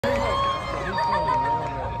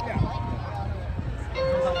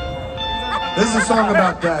This is a song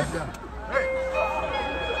about death. I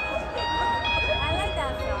like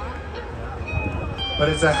that song. But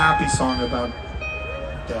it's a happy song about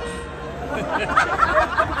death.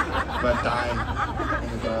 About dying.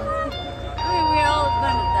 And, I mean, we're all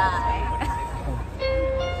gonna die.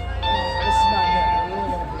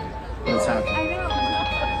 what's happening? I know. I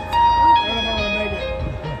don't know if I'm gonna make it.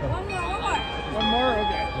 One more?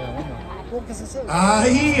 Okay. Well, because it says. I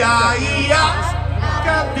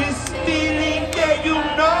got this feeling that you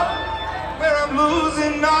know where I'm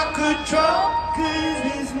losing all control. Cause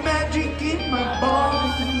there's magic in my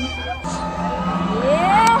bones.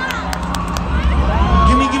 Yeah.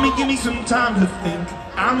 Give me some time to think.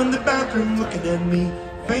 I'm in the bathroom looking at me.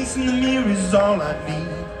 Facing the mirror is all I need.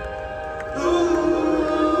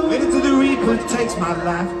 Ooh, wait until the Reaper takes my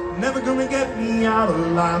life. Never gonna get me out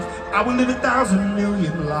alive. I will live 1,000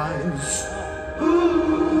 million lives.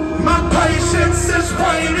 Ooh, my patience is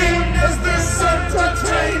waiting. Is this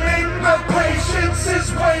entertaining? My patience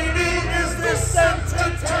is waiting. Is this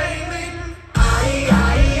entertaining?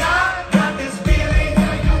 I got this feeling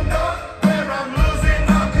that you know where I'm losing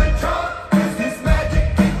all control. Is this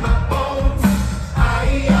magic in my bones? I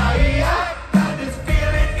got this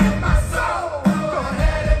feeling in my soul. Go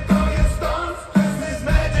ahead and throw your stones. Is this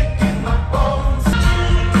magic in my bones?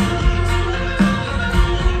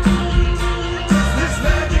 Is this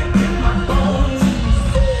magic in my bones?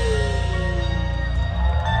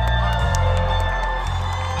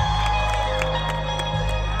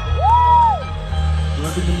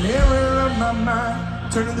 Look in the mirror of my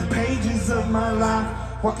mind, turning the pages of my life,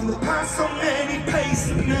 walking the path so many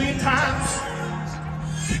paces a million times.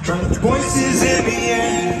 Trying to put voices in the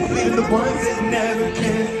air, leaving the ones that never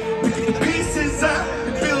care. Picking the pieces up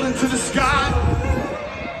and building to the sky.